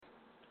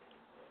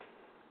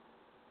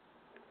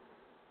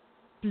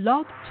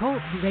Blog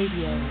Talk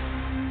Radio.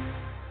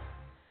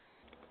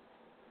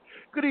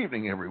 Good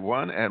evening,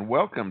 everyone, and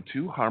welcome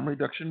to Harm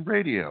Reduction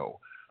Radio.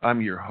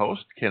 I'm your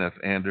host,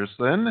 Kenneth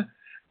Anderson,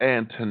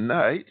 and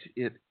tonight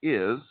it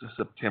is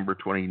September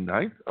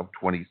 29th of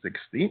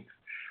 2016,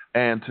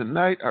 and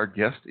tonight our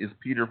guest is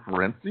Peter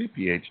Ferentzy,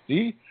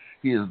 PhD.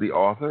 He is the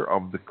author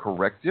of The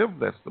Corrective.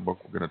 That's the book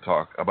we're going to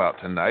talk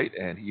about tonight,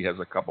 and he has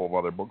a couple of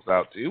other books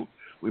out, too.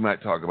 We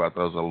might talk about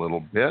those a little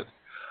bit.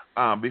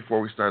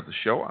 Before we start the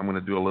show, I'm going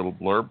to do a little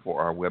blurb for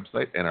our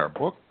website and our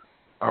book.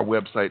 Our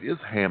website is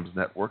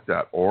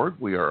hamsnetwork.org.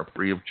 We are a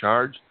free of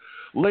charge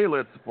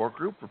lay-led support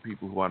group for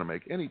people who want to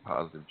make any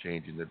positive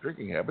change in their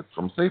drinking habits,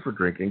 from safer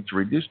drinking to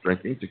reduced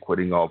drinking to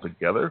quitting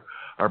altogether.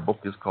 Our book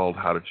is called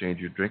How to Change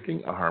Your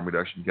Drinking, a harm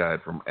reduction guide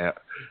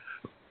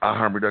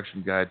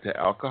to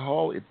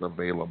alcohol. It's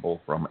available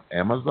from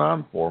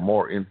Amazon. For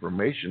more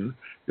information,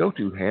 go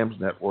to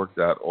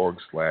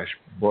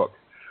hamsnetwork.org/book.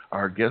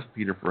 Our guest,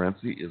 Peter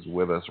Ferentzy, is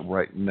with us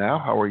right now.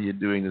 How are you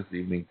doing this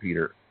evening,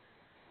 Peter?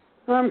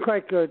 I'm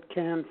quite good,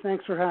 Ken.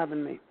 Thanks for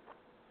having me.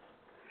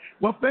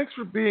 Well, thanks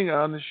for being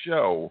on the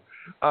show.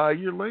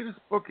 Your latest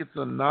book, it's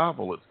a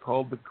novel. It's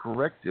called The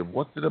Corrective.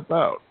 What's it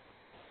about?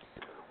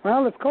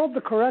 Well, it's called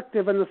The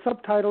Corrective, and the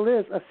subtitle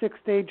is A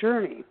 6-Day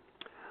Journey.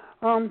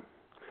 4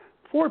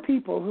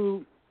 people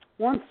who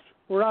once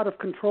were out of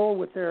control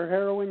with their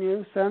heroin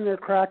use and their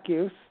crack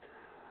use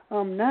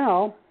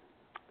now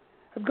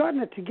have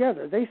gotten it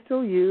together. They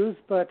still use,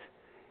 but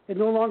it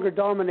no longer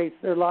dominates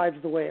their lives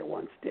the way it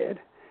once did.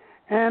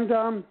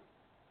 And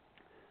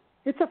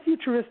it's a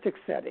futuristic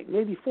setting,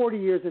 maybe 40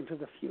 years into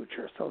the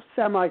future, so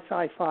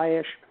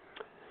semi-sci-fi-ish.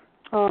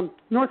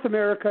 North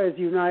America is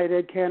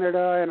united,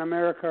 Canada and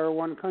America are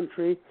one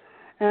country,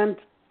 and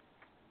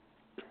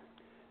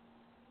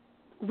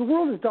the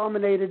world is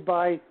dominated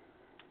by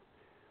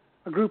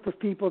a group of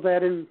people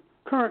that in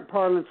current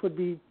parlance would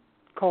be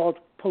called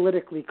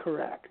politically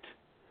correct.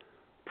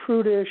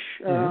 Prudish,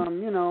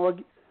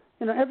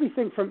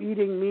 everything from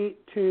eating meat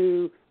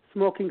to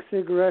smoking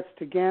cigarettes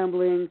to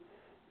gambling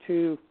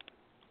to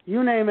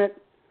you name it,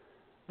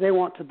 they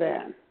want to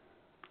ban.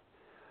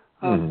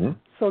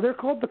 So they're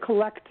called the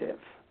Collective.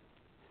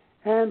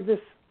 And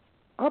this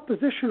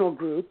oppositional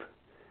group,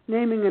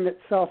 naming in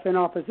itself in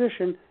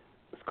opposition,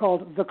 is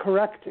called the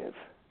Corrective.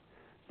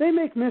 They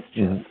make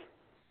mischief.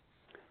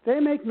 They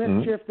make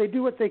mischief. They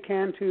do what they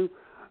can to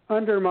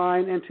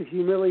undermine and to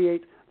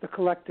humiliate the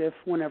Collective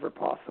whenever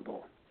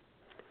possible.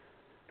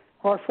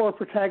 Our 4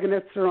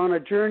 protagonists are on a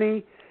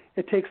journey.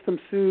 It takes them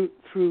through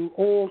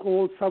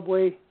old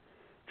subway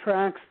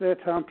tracks that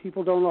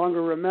people no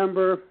longer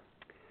remember,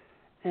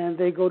 and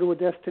they go to a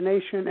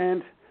destination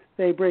and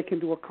they break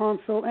into a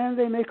console and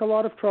they make a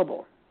lot of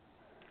trouble.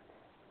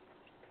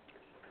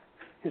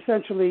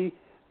 Essentially,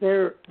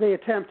 they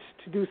attempt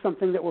to do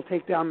something that will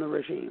take down the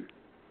regime.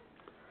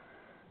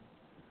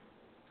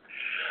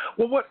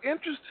 Well, what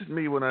interested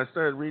me when I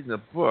started reading the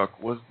book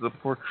was the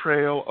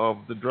portrayal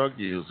of the drug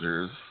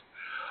users.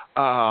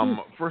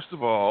 First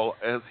of all,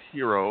 as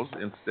heroes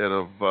instead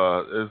of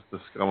as the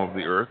scum of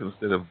the earth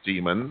instead of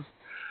demons,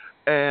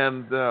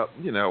 and the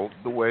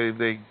way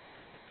they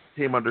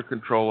came under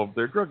control of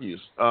their drug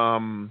use.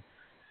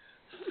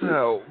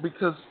 So,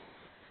 because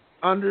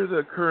under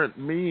the current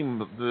meme,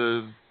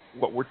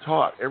 what we're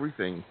taught,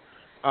 everything,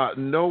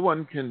 no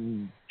one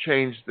can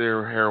change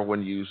their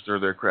heroin use or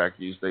their crack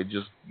use. They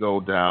just go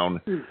down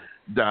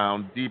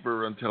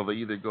deeper until they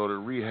either go to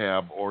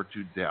rehab or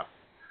to death.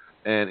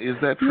 And is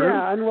that true?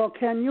 Yeah, and well,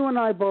 Ken, you and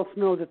I both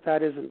know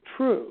that isn't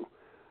true.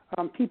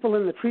 People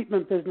in the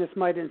treatment business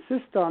might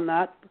insist on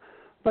that,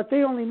 but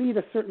they only need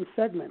a certain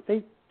segment.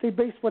 They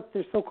base what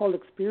their so-called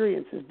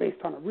experience is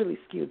based on a really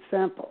skewed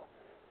sample.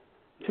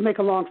 To make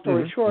a long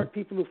story short,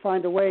 people who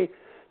find a way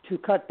to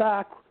cut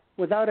back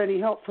without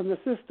any help from the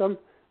system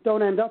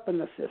don't end up in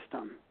the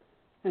system.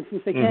 And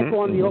since they can't go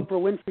on the Oprah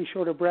Winfrey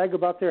show to brag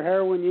about their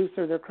heroin use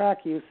or their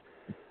crack use,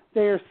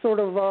 they are sort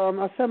of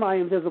a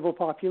semi-invisible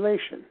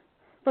population.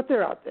 But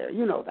they're out there.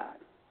 You know that.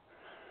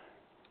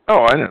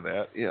 Oh, I know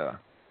that, yeah.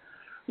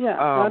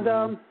 Yeah,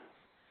 and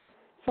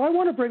so I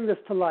want to bring this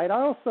to light.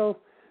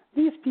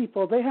 These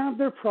people, they have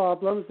their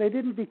problems. They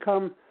didn't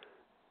become,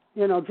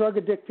 drug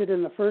addicted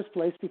in the first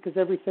place because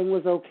everything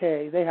was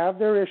okay. They have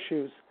their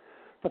issues,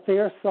 but they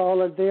are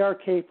solid, they are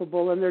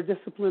capable, and they're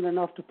disciplined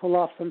enough to pull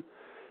off some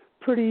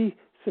pretty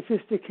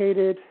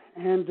sophisticated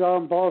and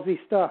ballsy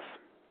stuff.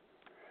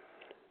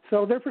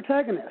 So they're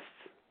protagonists.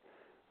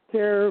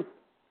 They're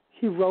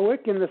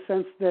heroic in the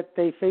sense that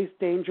they face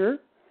danger.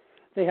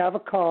 They have a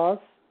cause.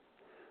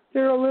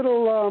 They're a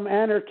little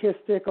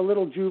anarchistic, a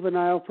little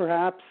juvenile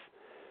perhaps,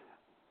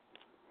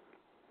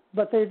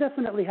 but they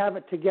definitely have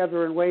it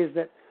together in ways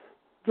that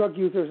drug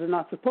users are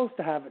not supposed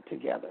to have it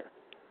together.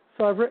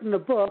 So I've written a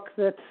book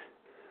that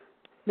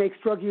makes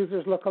drug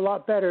users look a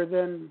lot better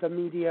than the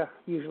media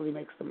usually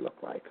makes them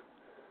look like.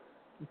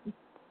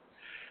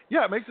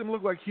 Yeah, it makes them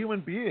look like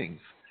human beings.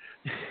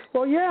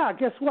 Well, yeah,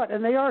 guess what?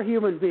 And they are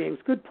human beings.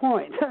 Good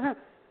point.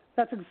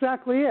 That's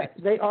exactly it.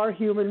 They are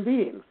human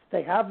beings.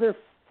 They have their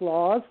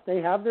flaws. They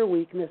have their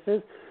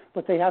weaknesses.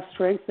 but they have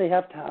strengths, they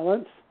have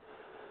talents.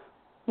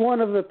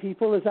 One of the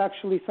people is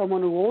actually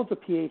someone who holds a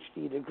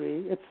PhD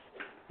degree.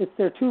 It's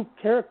their two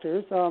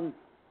characters, 4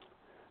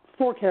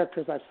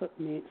 characters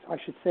I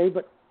should say,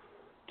 but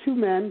 2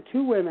 men,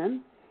 2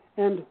 women,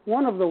 and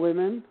one of the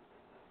women,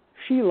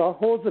 Sheila,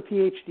 holds a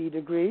PhD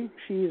degree.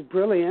 She's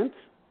brilliant,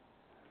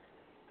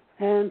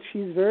 and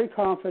she's very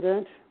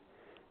confident.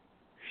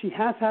 She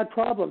has had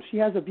problems. She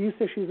has abuse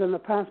issues in the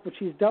past, but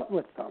she's dealt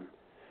with them.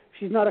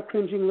 She's not a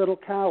cringing little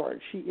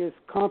coward. She is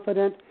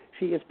confident.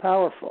 She is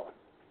powerful.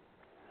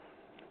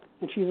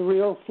 And she's a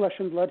real flesh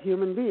and blood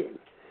human being.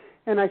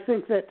 And I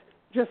think that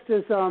just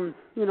as,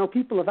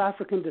 people of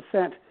African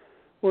descent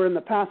were in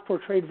the past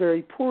portrayed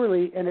very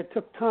poorly, and it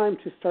took time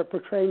to start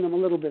portraying them a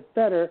little bit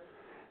better,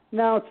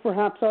 now it's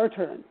perhaps our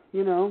turn,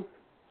 Mm-hmm,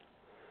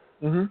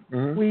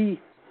 mm-hmm.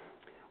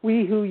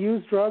 We who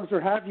use drugs or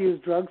have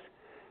used drugs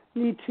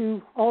need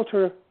to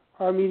alter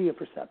our media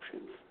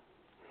perceptions.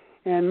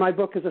 And my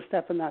book is a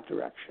step in that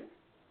direction.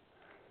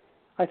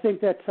 I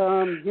think that,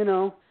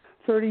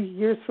 30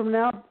 years from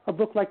now, a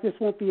book like this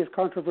won't be as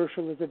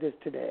controversial as it is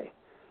today.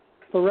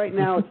 But right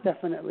now, it's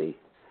definitely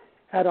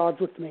at odds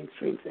with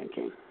mainstream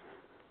thinking.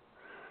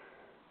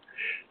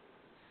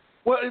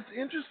 Well, it's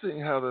interesting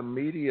how the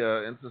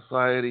media and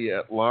society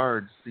at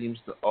large seems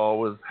to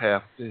always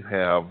have to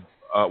have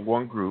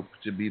one group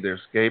to be their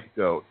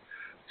scapegoat,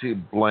 to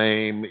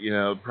blame,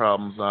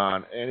 problems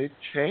on, and it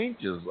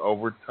changes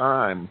over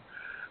time.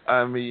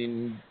 I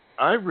mean,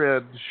 I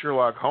read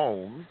Sherlock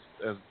Holmes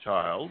as a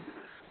child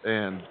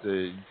and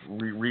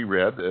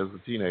reread as a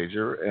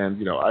teenager,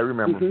 and, I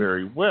remember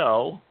very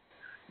well,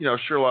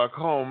 Sherlock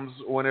Holmes,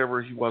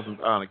 whenever he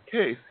wasn't on a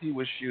case, he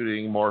was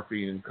shooting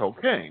morphine and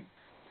cocaine.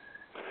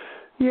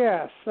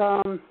 Yes,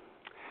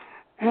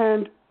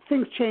 and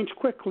things change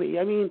quickly.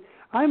 I mean,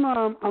 I'm,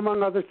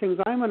 among other things,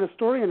 I'm an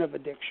historian of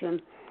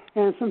addiction,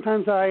 and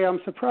sometimes I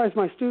surprise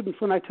my students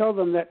when I tell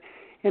them that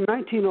in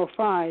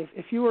 1905,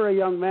 if you were a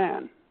young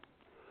man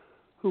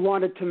who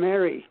wanted to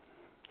marry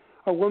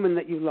a woman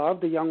that you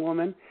loved, a young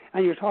woman,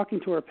 and you're talking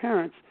to her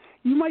parents,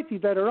 you might be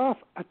better off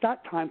at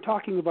that time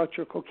talking about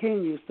your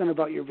cocaine use than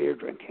about your beer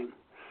drinking.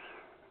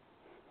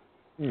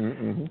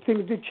 Mm-hmm.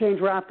 Things did change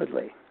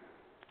rapidly.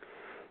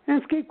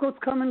 And scapegoats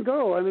come and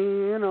go. I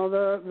mean,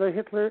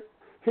 the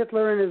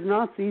Hitler and his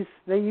Nazis,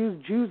 they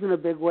used Jews in a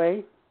big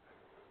way.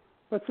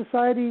 But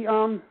society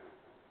often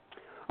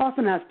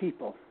has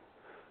people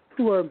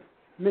who are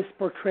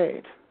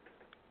misportrayed.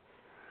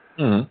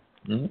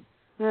 Mm-hmm.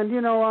 Mm-hmm.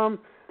 And,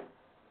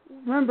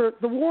 remember,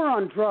 the war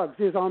on drugs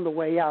is on the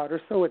way out, or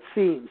so it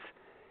seems.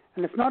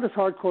 And it's not as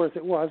hardcore as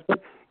it was,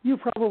 but you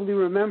probably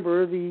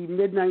remember the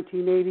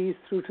mid-1980s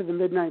through to the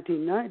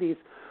mid-1990s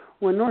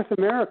when North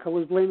America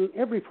was blaming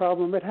every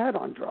problem it had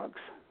on drugs.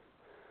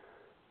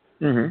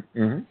 Mm-hmm.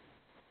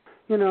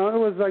 Mm-hmm. It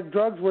was like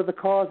drugs were the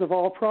cause of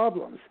all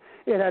problems.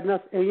 It had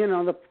nothing,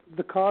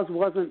 the cause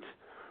wasn't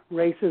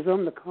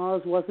racism, the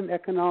cause wasn't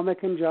economic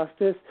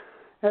injustice,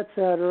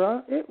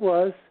 etc. It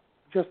was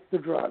just the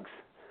drugs.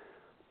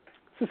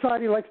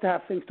 Society likes to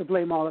have things to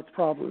blame all its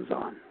problems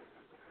on.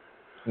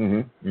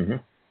 Mm-hmm. Mm-hmm.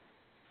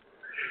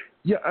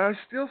 Yeah, I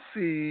still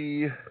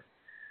see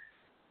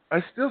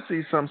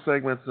some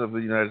segments of the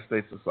United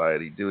States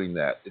society doing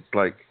that. It's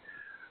like,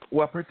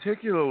 well,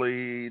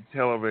 particularly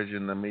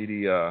television, the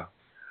media,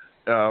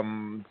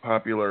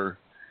 popular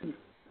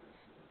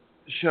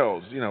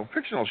shows,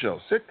 fictional shows,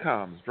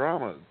 sitcoms,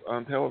 dramas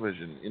on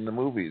television, in the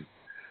movies.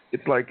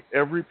 It's like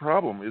every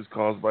problem is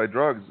caused by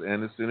drugs,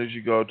 and as soon as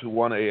you go to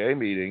one AA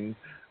meeting,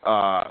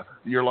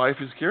 your life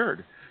is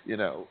cured,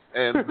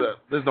 and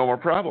there's no more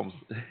problems.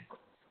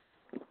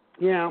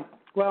 Yeah,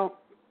 well,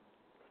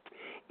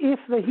 if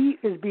the heat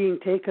is being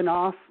taken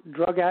off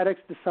drug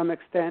addicts to some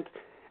extent,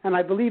 and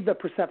I believe that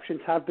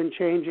perceptions have been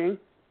changing,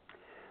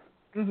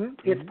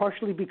 it's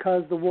partially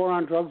because the war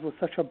on drugs was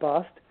such a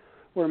bust,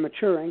 we're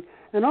maturing,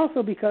 and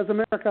also because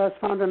America has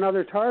found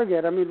another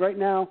target. I mean, right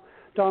now,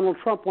 Donald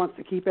Trump wants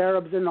to keep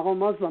Arabs and all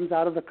Muslims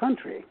out of the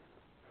country.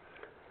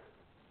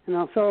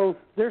 So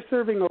they're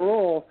serving a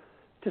role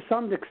to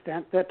some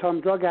extent that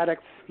drug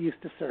addicts used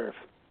to serve.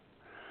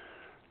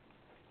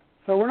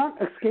 So we're not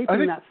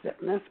escaping that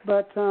sickness,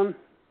 but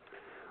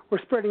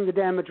we're spreading the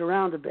damage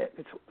around a bit,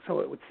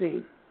 so it would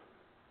seem.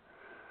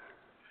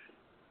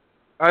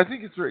 I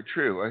think it's very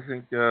true. I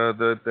think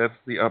that's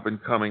the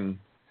up-and-coming,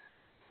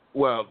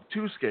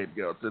 two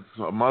scapegoats.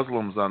 It's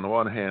Muslims on the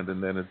one hand,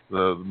 and then it's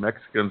the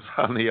Mexicans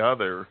on the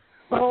other.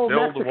 Oh,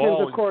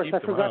 Mexicans, of course. I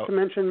forgot to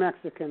mention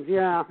Mexicans,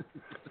 yeah.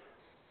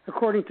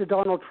 According to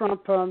Donald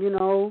Trump,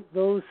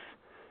 those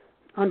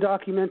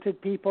undocumented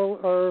people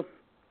are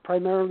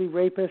primarily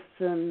rapists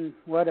and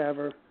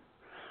whatever.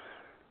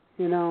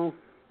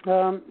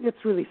 It's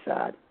really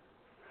sad.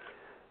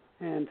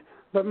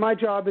 But my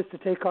job is to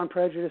take on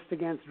prejudice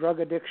against drug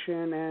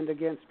addiction and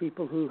against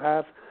people who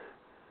have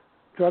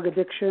drug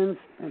addictions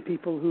and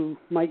people who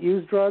might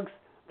use drugs.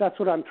 That's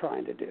what I'm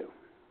trying to do.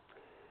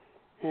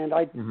 And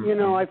I've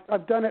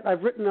done it.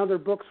 I've written other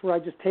books where I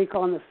just take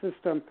on the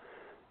system.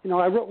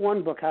 I wrote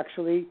one book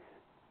actually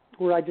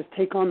where I just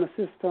take on the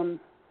system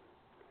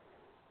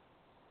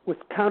with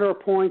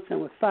counterpoints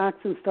and with facts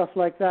and stuff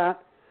like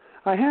that.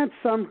 I had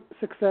some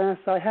success.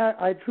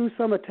 I drew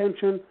some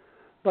attention,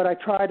 but I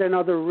tried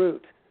another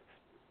route.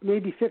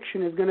 Maybe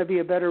fiction is going to be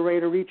a better way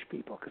to reach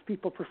people because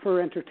people prefer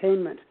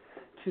entertainment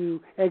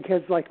to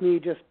eggheads like me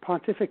just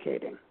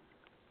pontificating.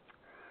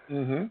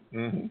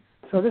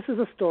 So this is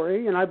a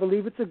story, and I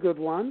believe it's a good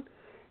one.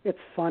 It's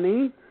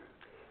funny.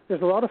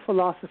 There's a lot of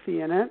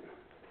philosophy in it.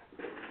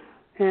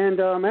 And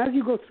as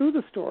you go through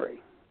the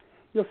story,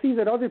 you'll see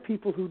that other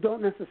people who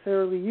don't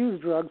necessarily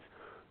use drugs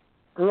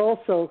are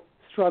also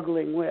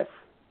struggling with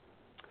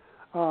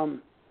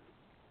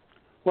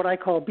what I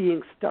call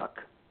being stuck.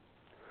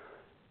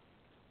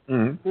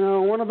 You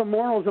know, one of the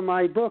morals of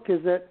my book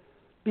is that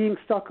being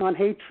stuck on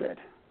hatred,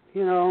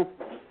 you know,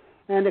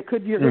 and it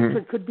could, your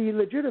hatred could be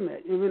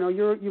legitimate. You know,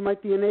 you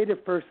might be a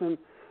Native person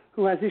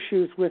who has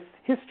issues with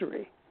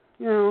history.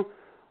 You know,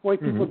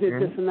 white people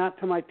did this and that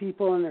to my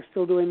people, and they're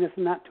still doing this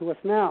and that to us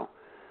now.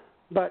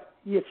 But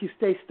if you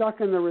stay stuck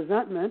in the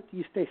resentment,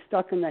 you stay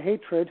stuck in the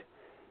hatred,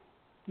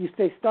 you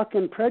stay stuck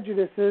in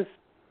prejudices,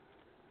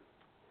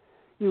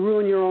 you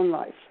ruin your own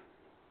life.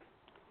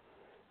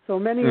 So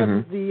many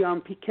of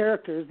the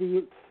characters,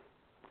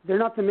 they're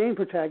not the main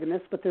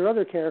protagonists, but they're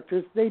other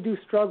characters. They do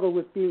struggle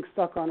with being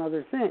stuck on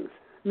other things,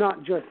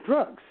 not just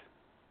drugs.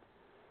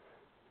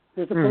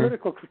 There's a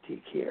political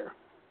critique here.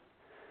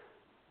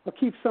 What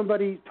keeps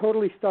somebody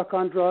totally stuck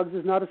on drugs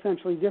is not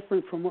essentially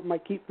different from what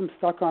might keep them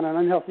stuck on an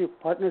unhealthy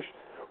partner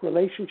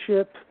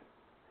relationship,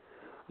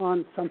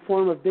 on some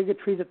form of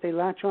bigotry that they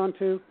latch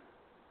onto.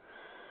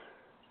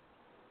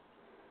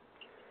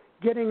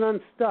 Getting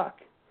unstuck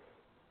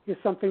is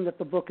something that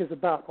the book is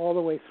about all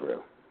the way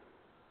through.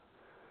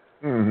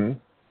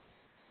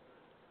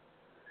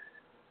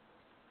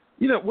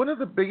 You know, one of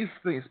the biggest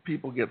things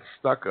people get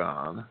stuck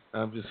on,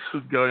 I'm just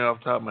going off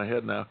the top of my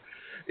head now,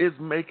 is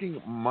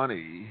making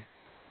money.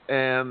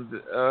 And,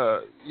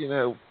 you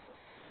know,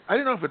 I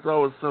don't know if it's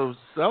always so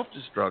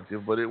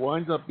self-destructive, but it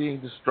winds up being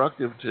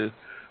destructive to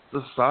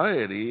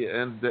society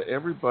and to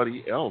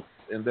everybody else.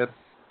 And that's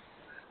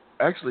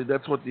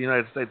what the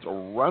United States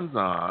runs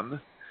on.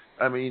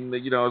 I mean,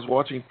 you know, I was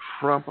watching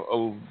Trump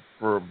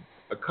for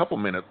a couple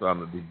minutes on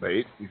the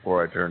debate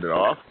before I turned it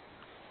off.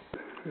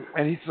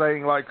 And he's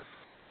saying, like,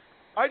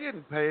 I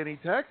didn't pay any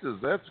taxes.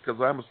 That's because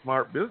I'm a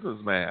smart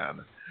businessman.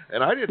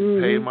 And I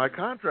didn't pay my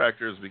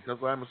contractors because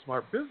I'm a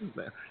smart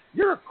businessman.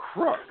 You're a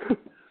crook.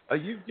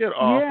 You get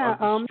off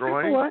of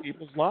destroying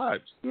people's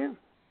lives.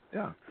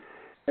 Yeah.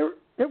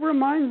 It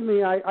reminds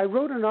me, I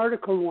wrote an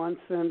article once,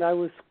 and I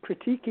was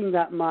critiquing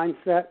that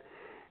mindset.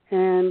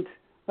 And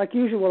like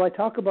usual, I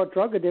talk about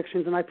drug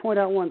addictions, and I point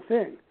out one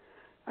thing.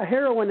 A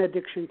heroin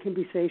addiction can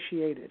be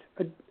satiated.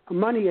 A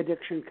money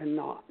addiction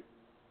cannot.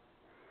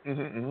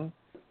 You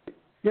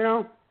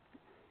know,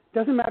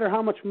 doesn't matter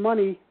how much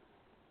money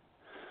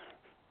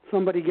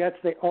somebody gets,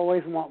 they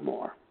always want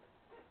more.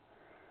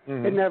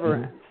 It never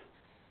ends.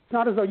 It's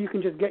not as though you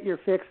can just get your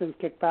fix and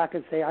kick back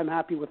and say, I'm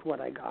happy with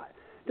what I got.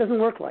 It doesn't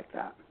work like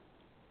that.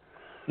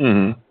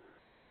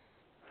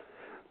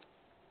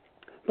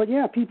 But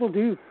yeah, people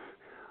do.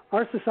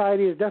 Our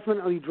society is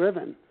definitely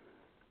driven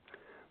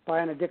by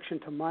an addiction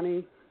to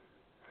money,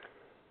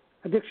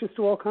 addictions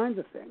to all kinds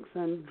of things.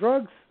 And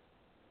drugs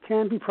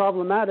can be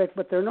problematic,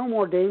 but they're no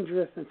more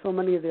dangerous than so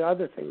many of the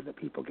other things that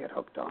people get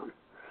hooked on.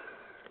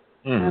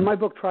 And my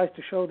book tries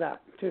to show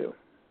that, too.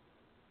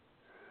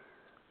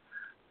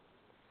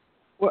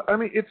 Well, I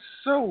mean, it's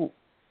so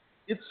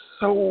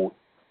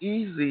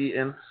easy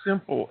and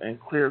simple and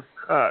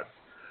clear-cut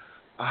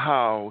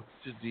how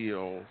to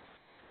deal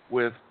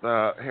with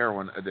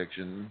heroin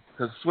addiction,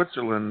 because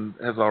Switzerland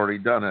has already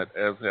done it,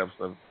 as have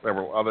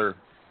several other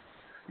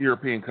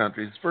European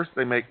countries. First,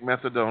 they make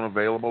methadone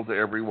available to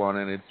everyone,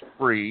 and it's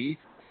free.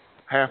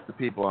 Half the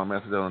people on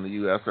methadone in the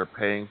U.S. are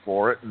paying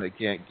for it, and they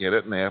can't get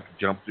it, and they have to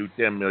jump through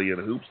 10 million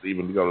hoops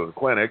even to go to the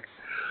clinic.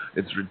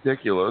 It's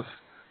ridiculous.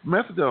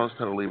 Methadone is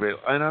totally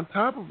available. And on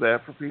top of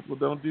that, for people who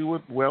don't do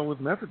well with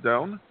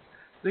methadone,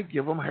 they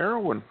give them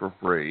heroin for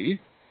free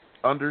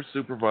under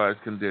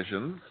supervised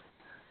conditions.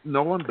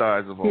 No one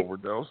dies of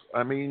overdose.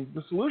 I mean,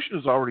 the solution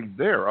is already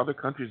there. Other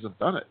countries have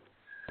done it.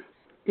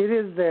 It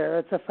is there.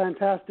 It's a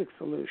fantastic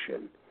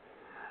solution.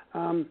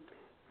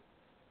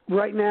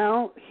 Right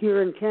now,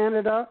 here in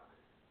Canada,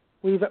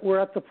 we're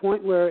at the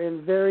point where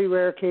in very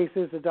rare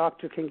cases a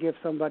doctor can give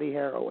somebody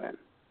heroin.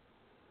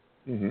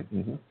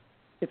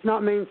 It's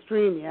not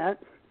mainstream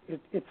yet.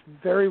 It's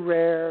very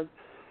rare.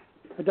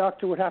 A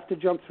doctor would have to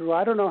jump through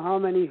I don't know how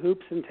many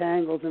hoops and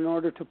tangles in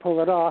order to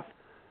pull it off,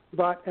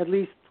 but at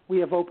least we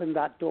have opened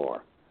that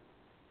door.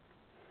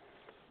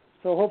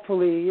 So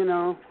hopefully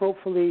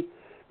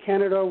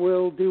Canada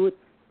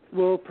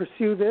will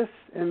pursue this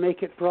and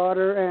make it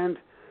broader, and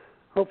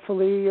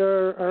hopefully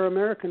our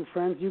American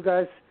friends, you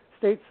guys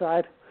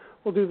stateside,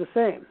 will do the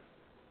same.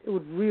 It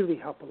would really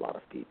help a lot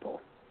of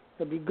people.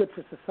 It would be good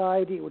for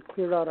society. It would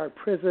clear out our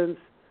prisons.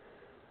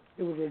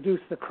 It would reduce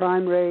the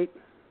crime rate.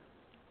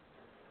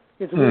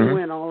 It's a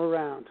win-win all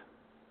around.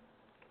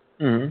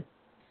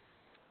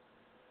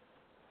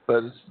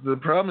 But the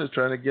problem is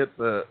trying to get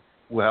the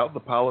Well, the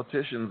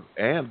politicians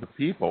and the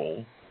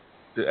people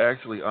to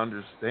actually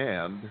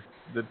understand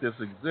that this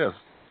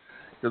exists.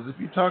 Because if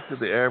you talk to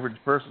the average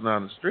person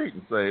on the street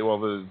and say,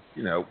 well,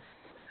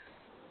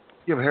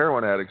 give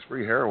heroin addicts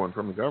free heroin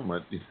from the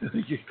government,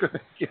 you're going to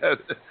get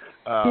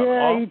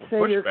yeah, he'd say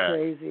pushback. You're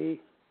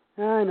crazy.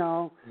 I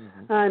know.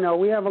 Mm-hmm. I know.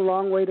 We have a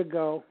long way to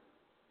go.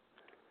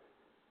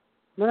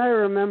 But I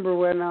remember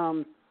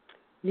when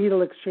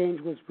needle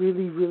exchange was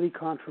really, really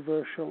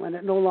controversial, and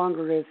it no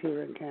longer is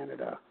here in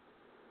Canada.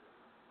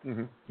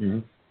 Mm-hmm. Mm-hmm.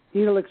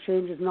 Needle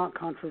exchange is not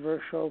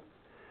controversial.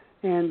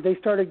 And they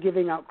started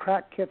giving out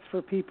crack kits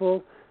for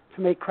people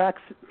to make crack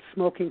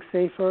smoking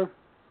safer.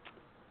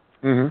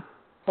 Mm-hmm.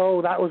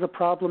 Oh, that was a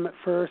problem at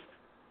first.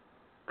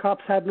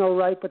 Cops had no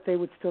right, but they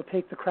would still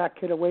take the crack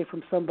kit away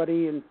from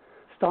somebody and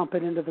stomp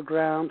it into the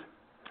ground.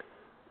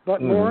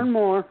 But more and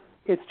more,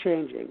 it's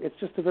changing. It's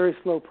just a very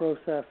slow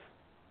process.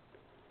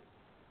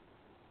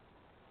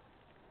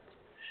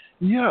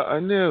 Yeah, I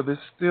know. There's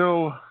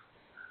still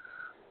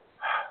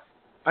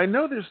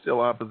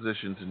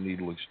opposition to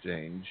needle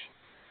exchange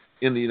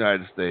in the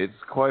United States,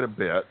 quite a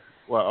bit.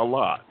 Well, a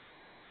lot.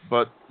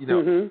 But,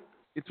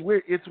 it's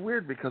weird. It's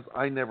weird because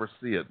I never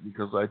see it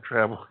because I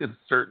travel in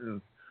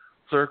certain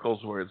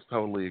circles where it's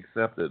totally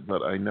accepted.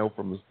 But I know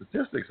from the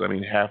statistics,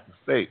 half the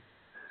states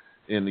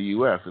in the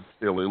U.S., it's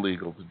still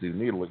illegal to do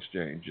needle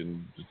exchange,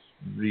 and it's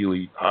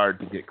really hard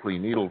to get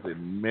clean needles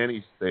in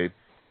many states.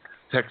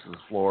 Texas,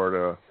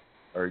 Florida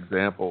are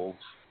examples.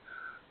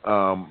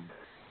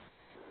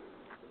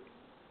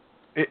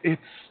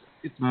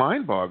 It's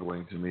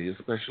mind-boggling to me,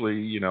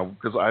 especially,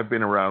 because I've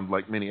been around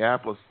like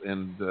Minneapolis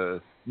and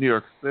New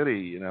York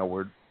City,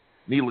 where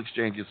needle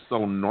exchange is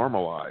so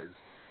normalized.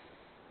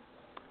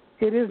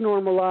 It is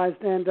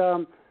normalized,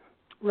 and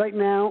right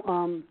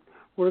now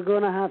we're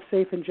going to have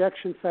safe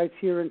injection sites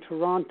here in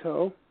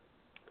Toronto.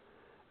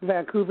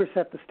 Vancouver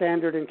set the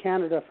standard in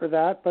Canada for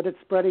that, but it's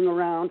spreading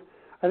around.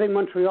 I think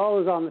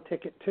Montreal is on the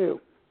ticket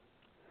too.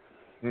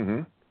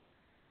 Mm-hmm.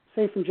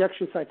 Safe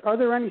injection sites. Are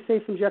there any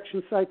safe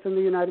injection sites in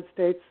the United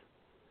States?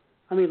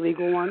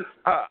 Legal ones?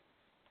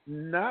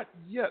 Not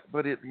yet,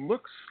 but it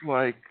looks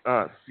like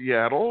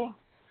Seattle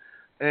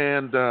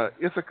and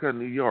Ithaca,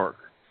 New York,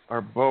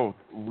 are both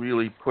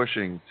really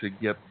pushing to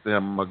get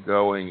them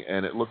going,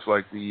 and it looks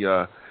like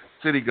the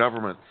city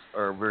governments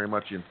are very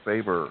much in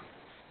favor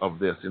of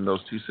this in those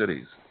two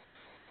cities.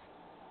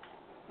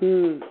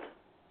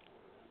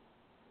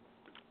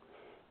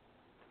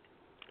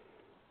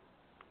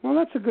 Well,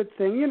 that's a good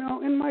thing.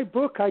 In my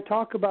book, I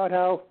talk about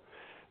how,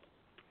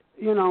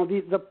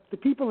 the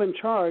people in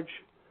charge,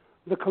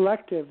 the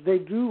collective, they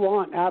do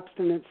want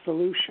abstinence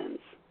solutions.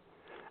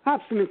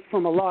 Abstinence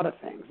from a lot of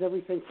things,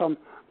 everything from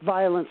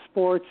violent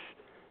sports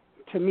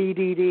to meat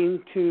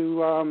eating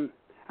to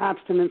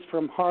abstinence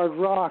from hard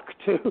rock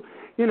to,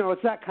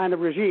 it's that kind of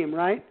regime,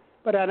 right?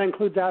 But that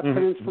includes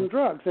abstinence from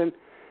drugs. And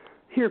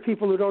here are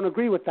people who don't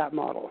agree with that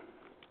model.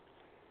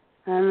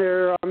 And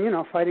they're,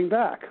 fighting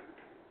back.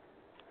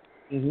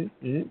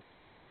 Mm-hmm.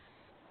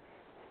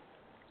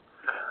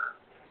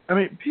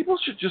 People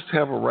should just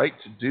have a right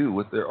to do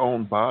with their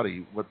own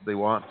body what they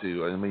want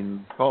to.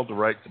 It's called the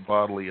right to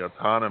bodily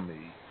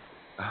autonomy.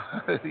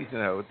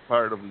 It's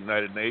part of the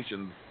United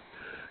Nations,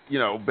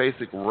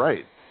 basic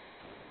right.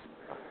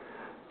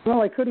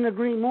 Well, I couldn't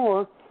agree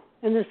more.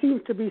 And there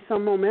seems to be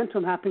some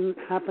momentum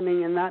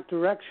happening in that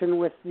direction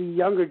with the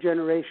younger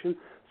generation,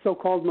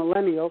 so-called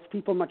millennials,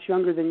 people much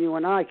younger than you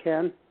and I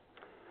can.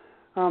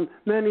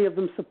 Many of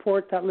them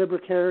support that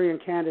libertarian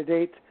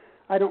candidate.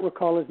 I don't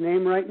recall his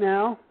name right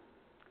now.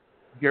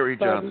 Gary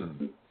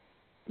Johnson.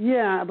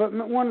 Yeah, but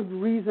one of the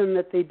reasons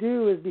that they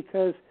do is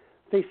because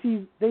they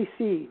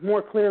see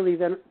more clearly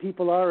than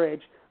people our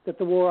age that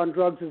the war on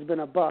drugs has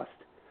been a bust.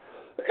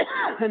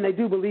 And they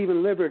do believe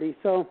in liberty.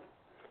 So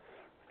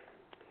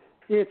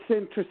it's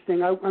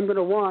interesting. I'm going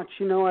to watch,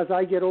 as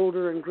I get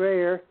older and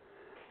grayer,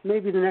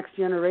 maybe the next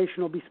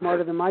generation will be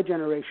smarter than my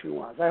generation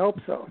was. I hope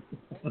so.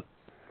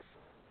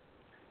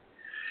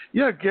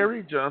 Yeah,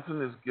 Gary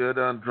Johnson is good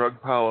on drug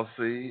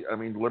policy.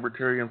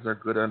 Libertarians are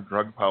good on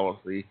drug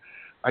policy.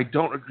 I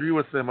don't agree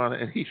with them on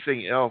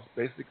anything else.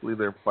 Basically,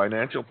 their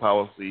financial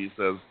policy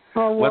says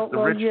let the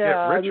rich get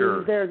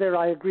richer. There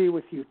I agree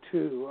with you,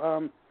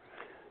 too.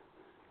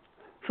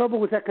 Trouble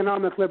with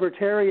economic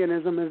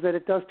libertarianism is that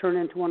it does turn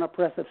into an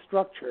oppressive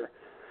structure.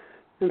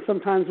 And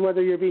sometimes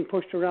whether you're being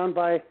pushed around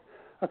by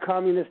a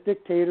communist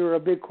dictator or a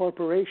big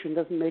corporation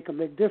doesn't make a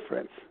big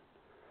difference.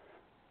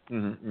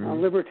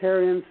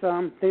 Libertarians,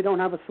 they don't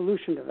have a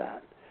solution to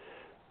that.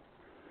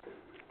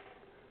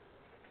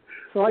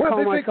 So I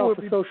call myself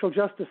a social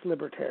justice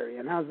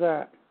libertarian. How's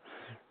that?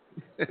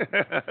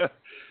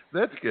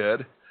 That's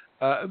good.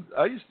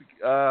 I used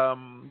to,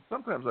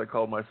 sometimes I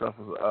called myself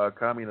a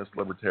communist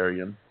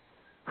libertarian.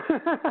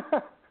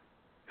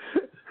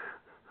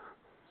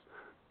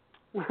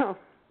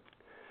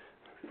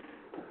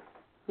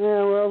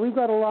 Well, we've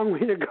got a long way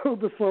to go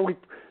before we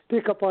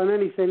pick up on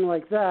anything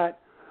like that.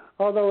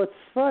 Although it's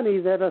funny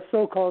that a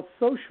so-called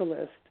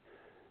socialist,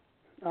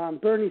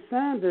 Bernie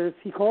Sanders,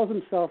 he calls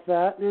himself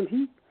that,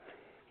 and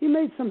he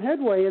made some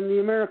headway in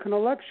the American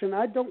election.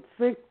 I don't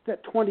think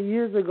that 20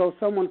 years ago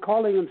someone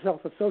calling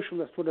himself a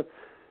socialist would have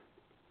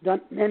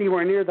done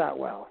anywhere near that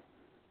well.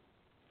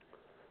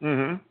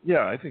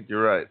 Yeah, I think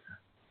you're right.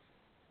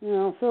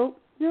 So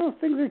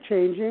things are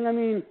changing. I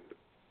mean,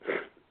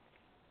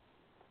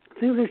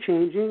 things are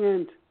changing,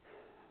 and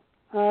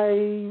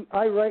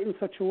I write in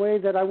such a way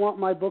that I want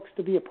my books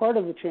to be a part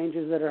of the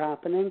changes that are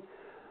happening.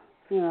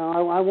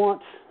 I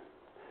want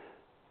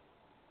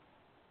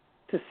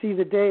to see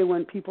the day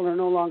when people are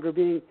no longer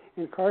being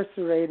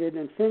incarcerated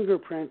and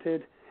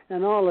fingerprinted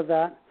and all of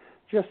that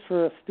just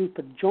for a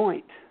stupid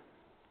joint.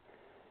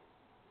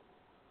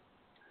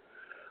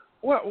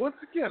 Well, once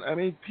again, I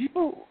mean,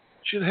 people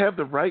should have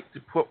the right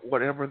to put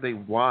whatever they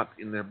want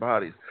in their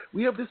bodies.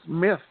 We have this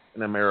myth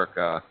in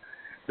America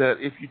that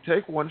if you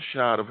take one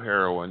shot of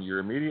heroin, you're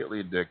immediately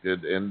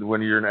addicted, and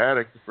when you're an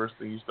addict, the first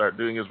thing you start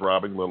doing is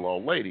robbing little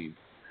old ladies.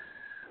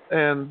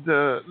 And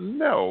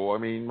no, I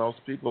mean, most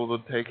people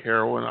that take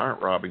heroin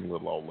aren't robbing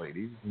little old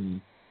ladies.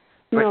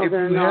 No,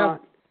 they're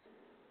not.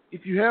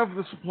 If you have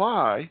the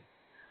supply,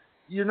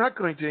 you're not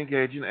going to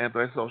engage in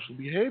antisocial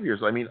behaviors.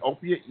 I mean,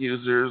 opiate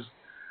users,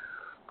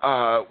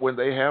 when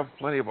they have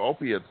plenty of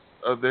opiates,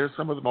 they're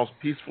some of the most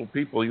peaceful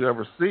people you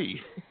ever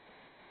see.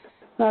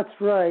 That's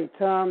right.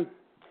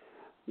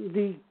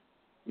 The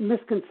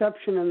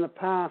misconception in the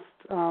past,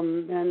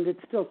 and it's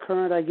still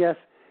current, I guess,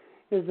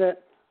 is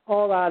that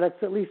all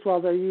addicts, at least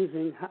while they're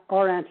using,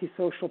 are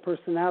antisocial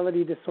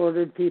personality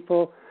disordered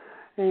people,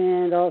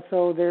 and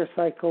also they're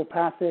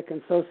psychopathic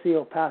and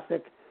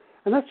sociopathic,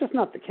 and that's just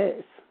not the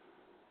case.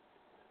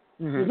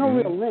 There's no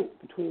real link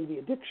between the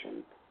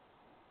addiction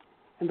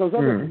and those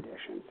other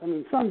conditions. I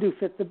mean, some do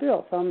fit the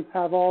bill. Some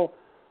have all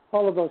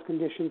of those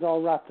conditions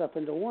all wrapped up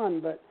into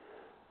one, but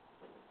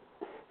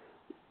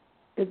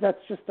that's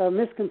just a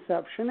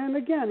misconception. And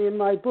again, in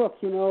my book,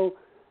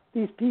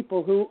 these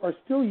people who are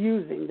still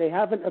using, they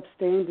haven't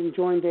abstained and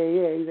joined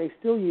AA, they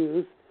still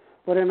use,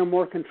 but in a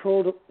more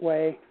controlled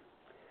way.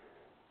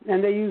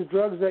 And they use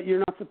drugs that you're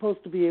not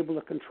supposed to be able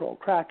to control,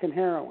 crack and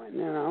heroin,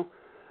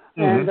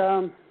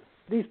 And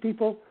these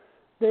people,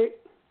 they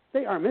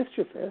are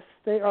mischievous,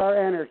 they are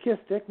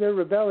anarchistic, they're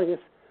rebellious,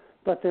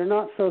 but they're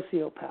not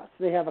sociopaths.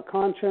 They have a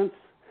conscience,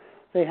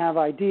 they have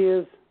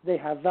ideas, they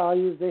have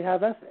values, they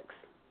have ethics.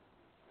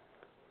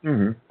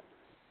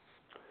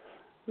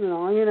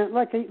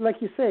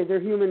 Like you say, they're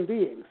human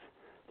beings.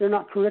 They're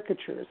not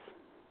caricatures.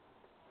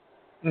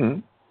 Yeah,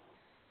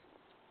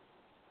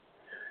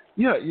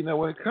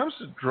 when it comes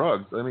to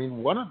drugs, I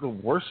mean, one of the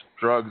worst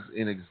drugs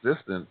in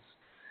existence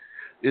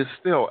is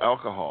still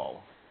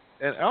alcohol.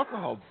 And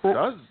alcohol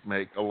does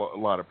make a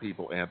lot of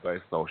people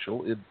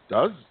antisocial. It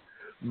does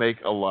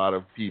make a lot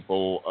of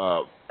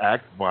people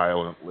act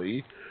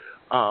violently.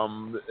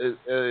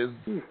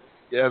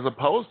 As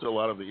opposed to a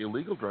lot of the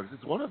illegal drugs,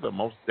 it's one of the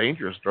most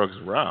dangerous drugs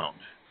around.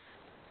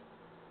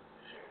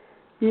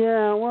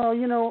 Yeah, well,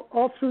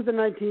 all through the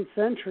 19th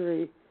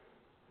century,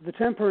 the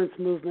temperance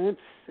movement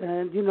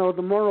and,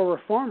 the moral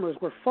reformers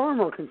were far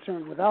more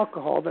concerned with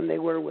alcohol than they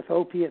were with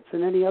opiates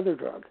and any other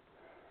drug.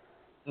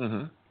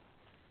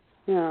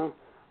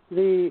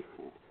 The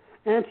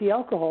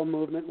anti-alcohol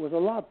movement was a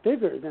lot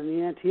bigger than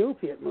the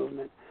anti-opiate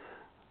movement.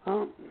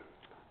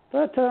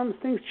 But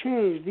things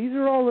changed. These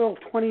are all little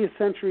 20th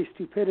century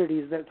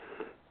stupidities that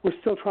we're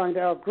still trying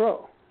to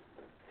outgrow.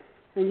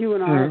 And you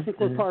and I think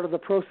we're part of the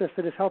process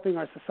that is helping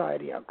our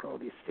society outgrow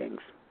these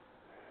things.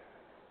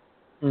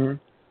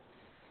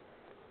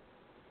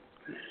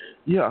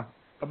 Yeah,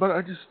 but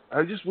I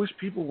just wish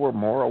people were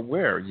more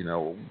aware.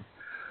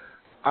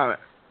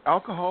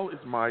 Alcohol is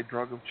my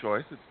drug of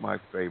choice. It's my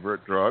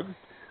favorite drug.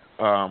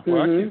 I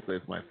can't say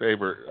it's my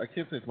favorite. I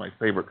can't say it's my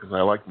favorite because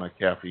I like my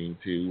caffeine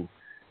too.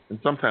 And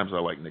sometimes I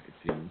like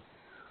nicotine,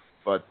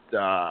 but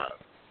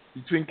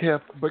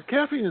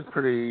caffeine is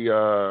pretty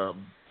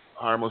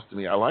harmless to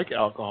me. I like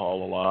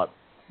alcohol a lot,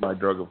 my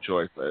drug of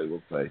choice, I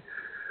will say.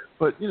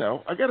 But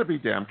I got to be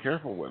damn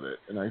careful with it,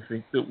 and I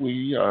think that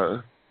we,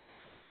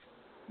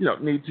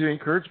 need to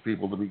encourage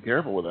people to be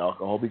careful with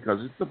alcohol because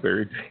it's a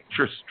very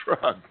dangerous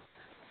drug.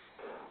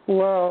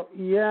 Well,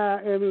 yeah,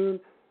 I mean,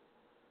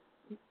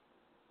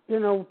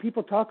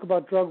 people talk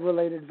about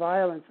drug-related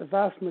violence. The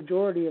vast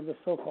majority of the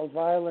so-called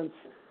violence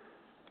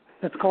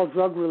that's called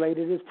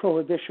drug-related is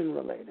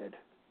prohibition-related,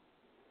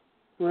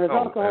 whereas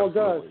alcohol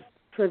does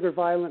trigger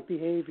violent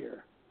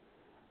behavior.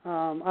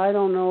 I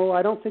don't know.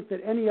 I don't think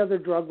that any other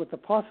drug, with the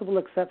possible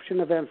exception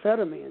of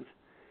amphetamines,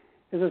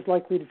 is as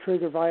likely to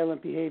trigger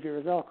violent behavior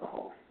as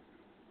alcohol.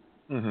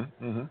 And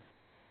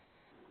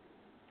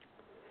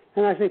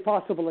I say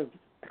possible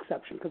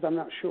exception because I'm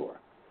not sure.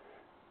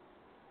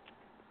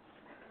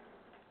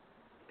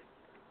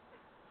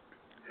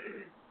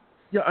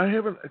 Yeah, I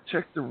haven't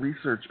checked the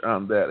research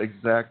on that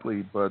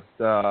exactly, but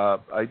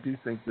I do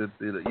think that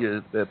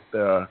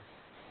the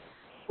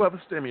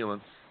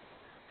stimulants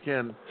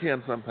can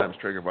sometimes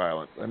trigger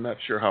violence. I'm not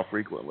sure how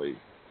frequently.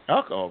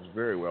 Alcohol is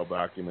very well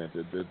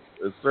documented that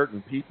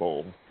certain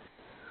people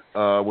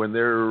when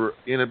their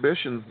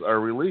inhibitions are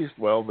released,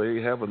 well,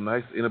 they have a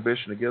nice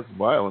inhibition against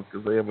violence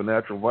because they have a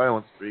natural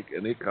violence streak,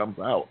 and it comes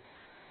out.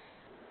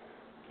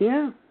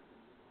 Yeah.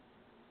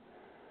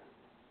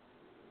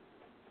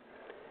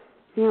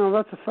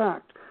 That's a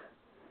fact.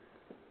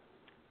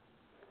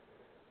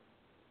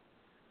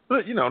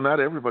 But, not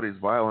everybody's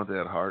violent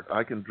at heart.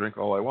 I can drink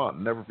all I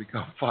want, never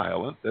become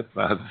violent. That's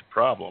not a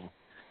problem.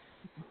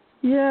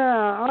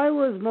 Yeah, I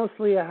was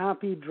mostly a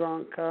happy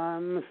drunk.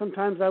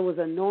 Sometimes I was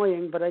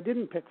annoying, but I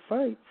didn't pick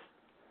fights.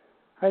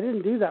 I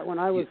didn't do that when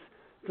I was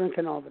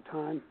drinking all the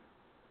time.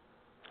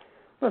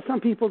 Well, some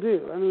people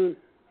do. I mean,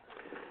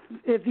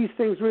 if these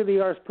things really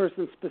are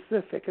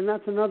person-specific, and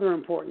that's another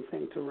important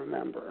thing to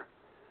remember.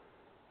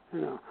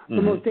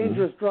 The most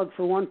dangerous drug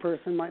for one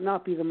person might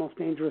not be the most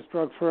dangerous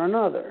drug for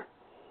another.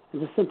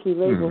 And to simply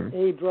label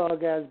a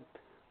drug as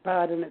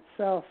bad in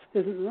itself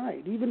isn't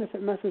right. Even if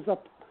it messes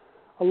up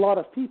a lot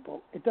of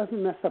people, it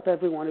doesn't mess up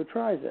everyone who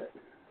tries it.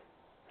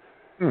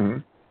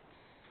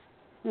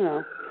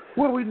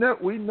 Well, we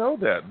know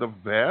that the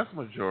vast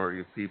majority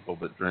of people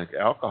that drink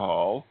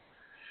alcohol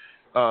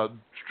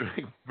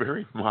drink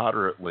very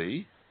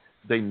moderately.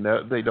 They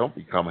don't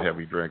become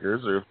heavy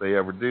drinkers, or if they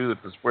ever do,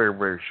 it's a very,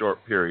 very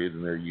short period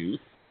in their youth.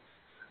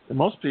 And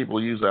most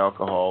people use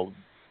alcohol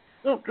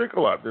don't drink a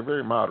lot. They're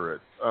very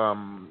moderate.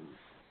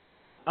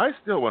 I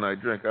still, when I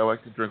drink, I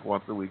like to drink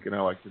once a week, and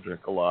I like to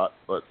drink a lot,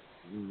 but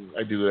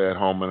I do that at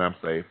home, and I'm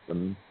safe.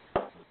 And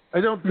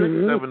I don't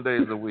drink 7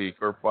 days a week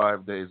or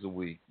 5 days a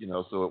week,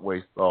 so it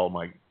wastes all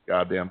my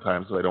goddamn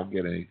time, so I don't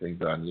get anything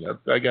done.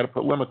 I got to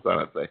put limits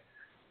on it. Say,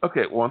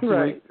 okay, once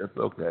a week, that's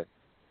okay.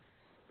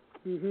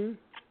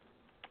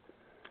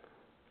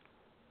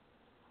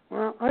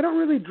 Well, I don't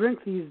really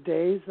drink these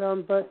days,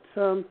 but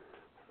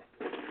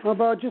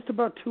about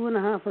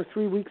 2.5 or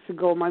 3 weeks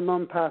ago, my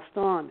mom passed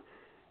on,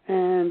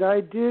 and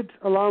I did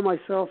allow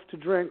myself to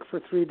drink for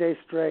 3 days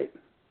straight.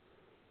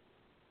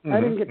 I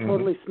didn't get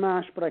totally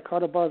smashed, but I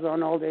caught a buzz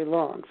on all day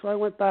long. So I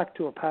went back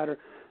to a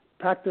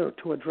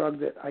drug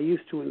that I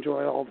used to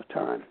enjoy all the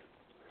time.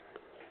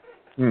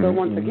 So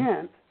once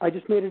again, I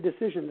just made a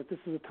decision that this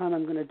is the time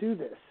I'm going to do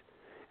this.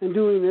 And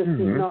doing this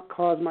did not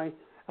cause my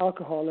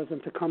alcoholism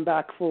to come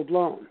back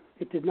full-blown.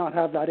 It did not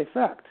have that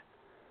effect.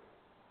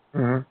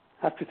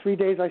 After 3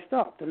 days, I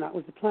stopped, and that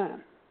was the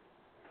plan.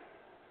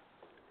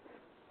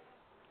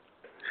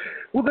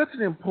 Well, that's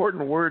an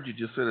important word you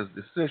just said, is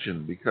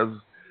decision, because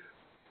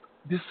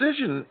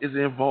decision is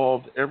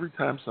involved every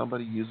time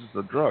somebody uses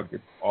a drug.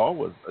 It's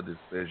always a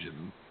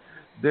decision.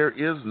 There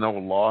is no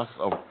loss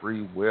of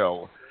free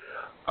will.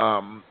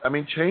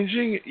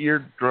 Changing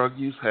your drug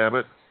use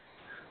habit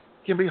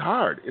can be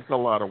hard. It's a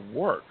lot of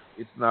work.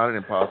 It's not an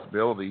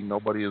impossibility.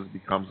 Nobody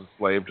becomes a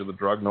slave to the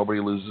drug.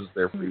 Nobody loses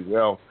their free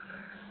will.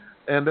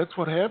 And that's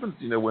what happens,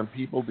 when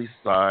people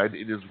decide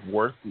it is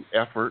worth the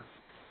effort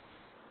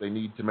they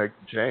need to make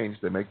the change,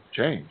 they make the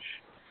change.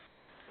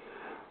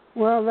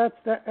 Well,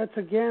 that's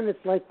again,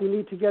 it's like we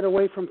need to get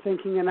away from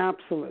thinking in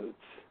absolutes.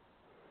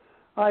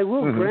 I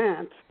will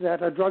grant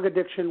that a drug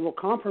addiction will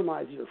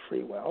compromise your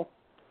free will,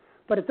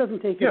 but it doesn't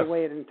take it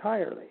away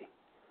entirely.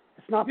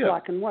 It's not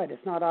black and white.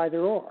 It's not either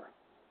or.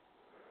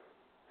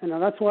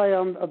 That's why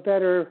a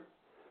better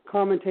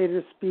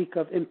commentators speak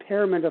of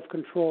impairment of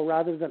control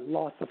rather than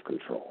loss of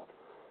control.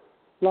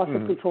 Loss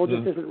of control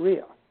just isn't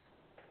real.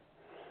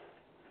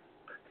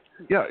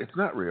 Yeah, it's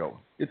not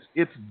real.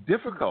 It's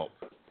difficult.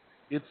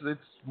 It's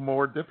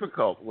more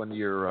difficult when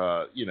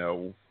you're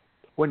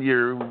when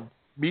you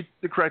meet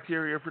the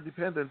criteria for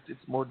dependence.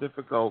 It's more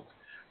difficult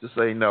to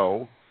say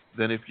no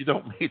than if you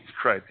don't meet the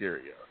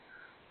criteria.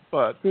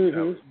 But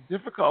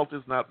difficult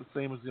is not the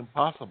same as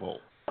impossible.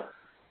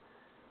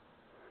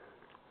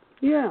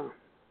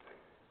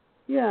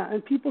 Yeah,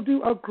 and people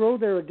do outgrow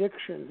their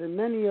addictions, and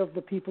many of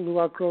the people who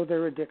outgrow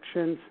their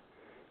addictions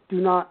do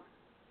not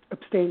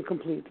abstain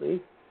completely.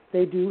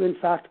 They do, in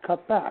fact,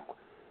 cut back,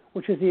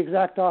 which is the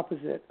exact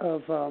opposite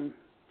of,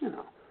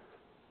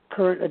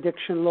 current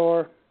addiction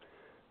lore.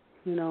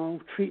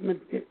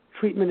 Treatment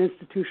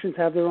institutions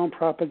have their own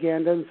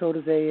propaganda, and so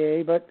does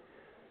AA. But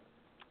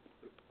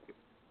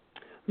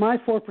my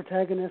four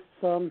protagonists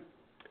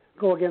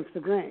go against the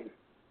grain.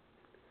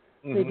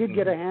 They did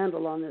get a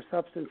handle on their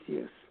substance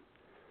use,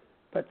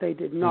 but they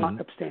did not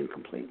abstain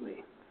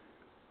completely.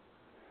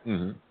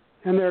 And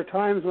there are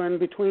times when,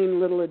 between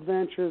little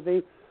adventures,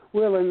 they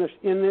will, in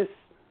this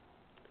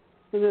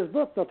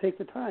book, they'll take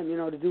the time,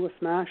 to do a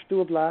smash, do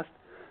a blast.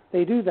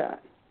 They do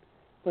that,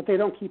 but they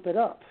don't keep it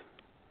up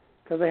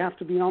because they have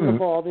to be on the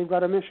ball. They've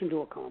got a mission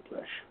to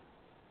accomplish.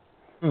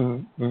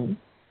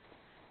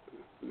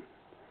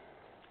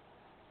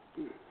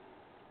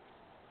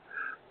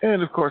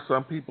 And of course,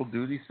 some people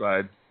do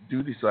decide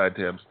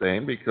to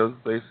abstain because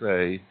they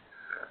say,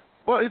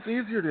 well, it's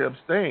easier to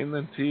abstain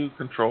than to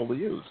control the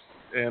use,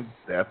 and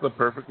that's a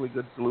perfectly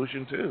good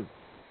solution too.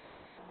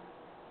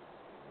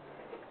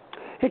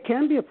 It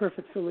can be a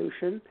perfect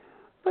solution,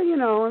 but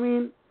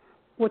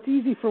what's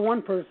easy for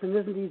one person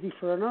isn't easy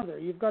for another.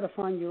 You've got to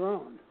find your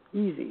own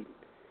easy.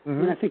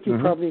 And I think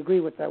you'd probably agree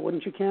with that,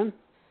 wouldn't you, Ken?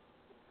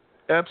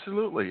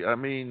 Absolutely. I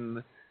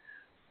mean,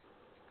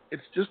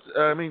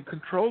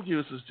 controlled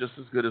use is just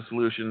as good a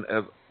solution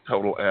as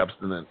total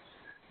abstinence.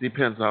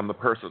 Depends on the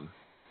person.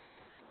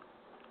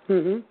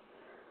 And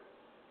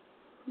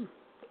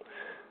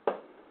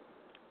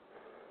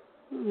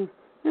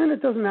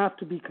it doesn't have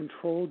to be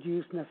controlled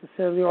use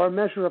necessarily, or a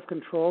measure of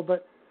control,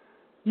 but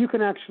you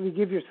can actually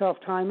give yourself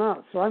time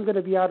out. So I'm going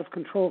to be out of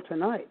control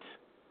tonight,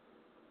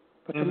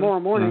 but tomorrow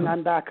morning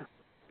I'm back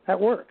at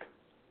work.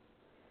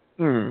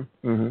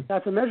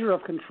 That's a measure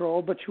of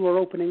control, but you are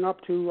opening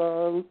up to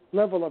a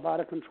level of out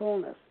of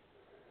controlness.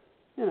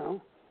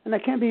 And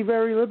that can be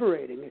very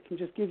liberating. It can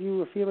just give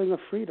you a feeling of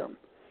freedom.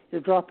 You're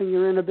dropping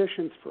your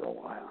inhibitions for a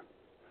while.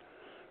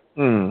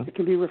 It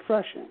can be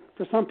refreshing.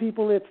 For some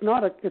people, it's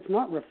not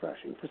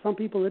refreshing. For some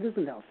people, it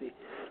isn't healthy,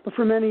 but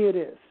for many, it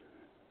is.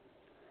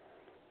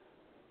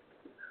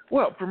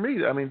 Well, for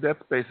me, I mean,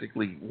 that's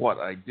basically what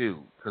I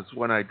do. Because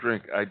when I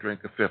drink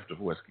a fifth of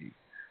whiskey.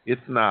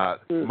 It's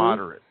not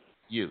moderate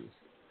use.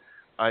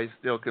 I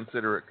still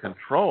consider it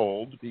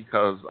controlled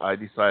because I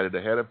decided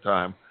ahead of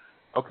time,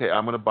 okay,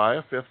 I'm going to buy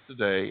a fifth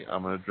today.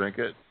 I'm going to drink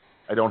it.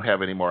 I don't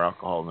have any more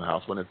alcohol in the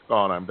house. When it's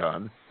gone, I'm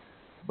done.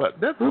 But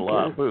that's a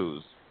lot of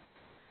booze.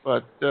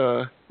 But,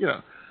 there's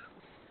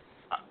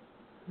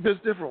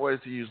different ways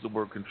to use the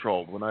word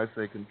controlled. When I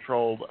say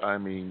controlled, I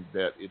mean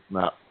that it's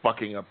not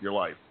fucking up your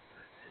life.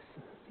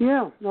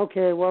 Yeah,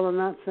 okay, well, in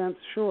that sense,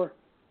 sure.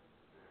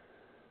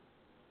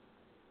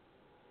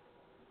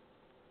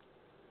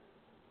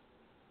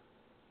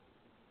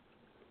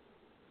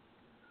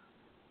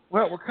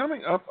 Well, we're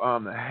coming up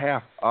on the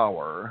half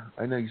hour.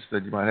 I know you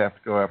said you might have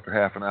to go after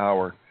half an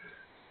hour.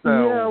 So,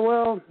 yeah,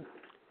 well,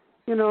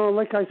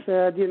 like I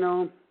said,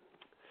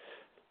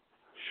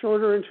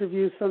 shorter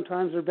interviews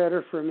sometimes are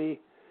better for me.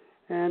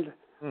 And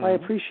I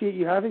appreciate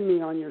you having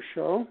me on your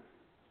show.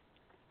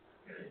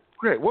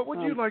 Great. What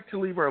would you like to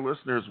leave our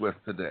listeners with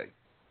today?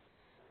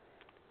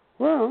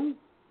 Well,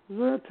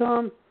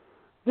 that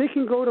they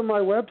can go to my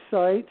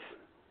website.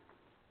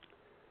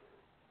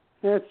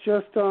 It's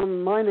just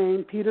my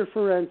name, Peter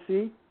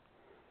Ferentzy,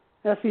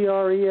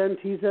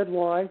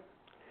 Ferentzy,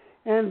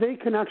 and they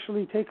can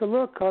actually take a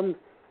look,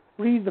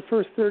 read the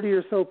first 30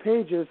 or so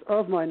pages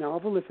of my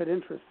novel if it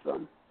interests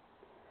them.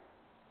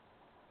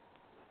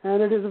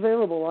 And it is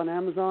available on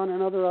Amazon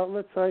and other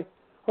outlets. I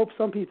hope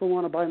some people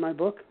want to buy my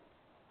book.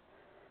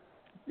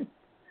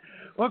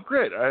 Well,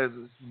 great. It's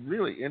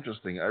really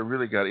interesting. I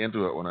really got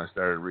into it when I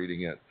started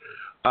reading it.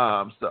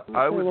 I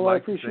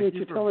appreciate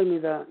you telling me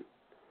that.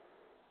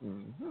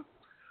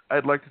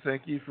 I'd like to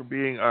thank you for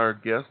being our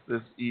guest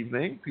this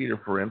evening, Peter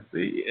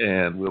Ferentzy,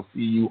 and we'll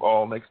see you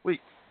all next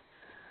week.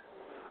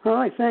 All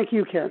right. Thank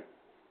you, Ken.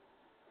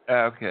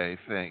 Okay.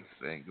 Thanks.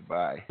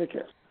 Goodbye. Take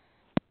care.